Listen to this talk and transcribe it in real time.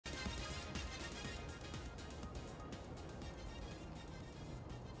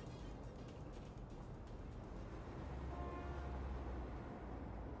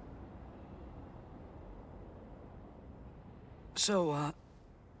So,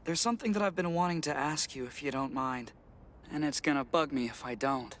 there's something that I've been wanting to ask you if you don't mind. And it's gonna bug me if I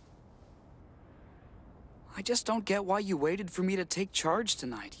don't. I just don't get why you waited for me to take charge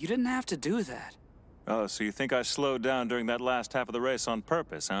tonight. You didn't have to do that. Oh, so you think I slowed down during that last half of the race on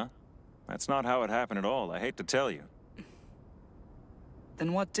purpose, huh? That's not how it happened at all, I hate to tell you.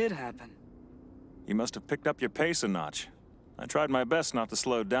 Then what did happen? You must have picked up your pace a notch. I tried my best not to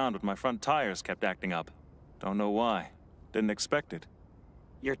slow down, but my front tires kept acting up. Don't know why. Didn't expect it.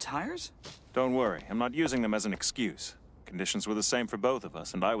 Your tires? Don't worry, I'm not using them as an excuse. Conditions were the same for both of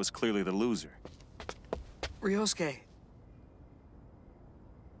us, and I was clearly the loser. Ryosuke,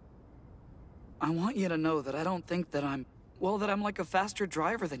 I want you to know that I don't think that I'm like a faster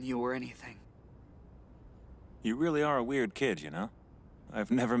driver than you or anything. You really are a weird kid, you know?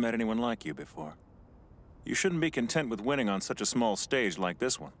 I've never met anyone like you before. You shouldn't be content with winning on such a small stage like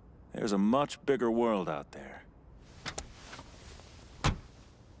this one. There's a much bigger world out there.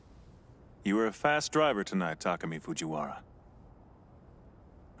 You were a fast driver tonight, Takumi Fujiwara.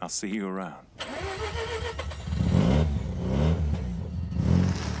 I'll see you around.